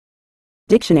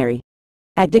Dictionary.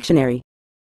 At dictionary.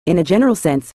 In a general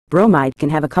sense, bromide can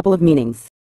have a couple of meanings.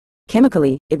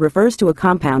 Chemically, it refers to a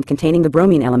compound containing the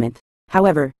bromine element.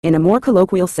 However, in a more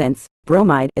colloquial sense,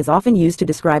 bromide is often used to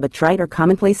describe a trite or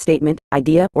commonplace statement,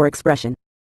 idea, or expression.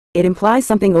 It implies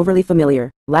something overly familiar,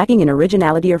 lacking in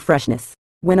originality or freshness.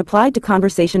 When applied to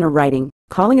conversation or writing,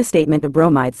 calling a statement a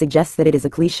bromide suggests that it is a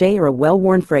cliché or a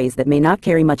well-worn phrase that may not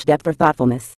carry much depth or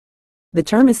thoughtfulness. The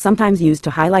term is sometimes used to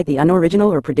highlight the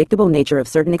unoriginal or predictable nature of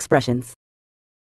certain expressions.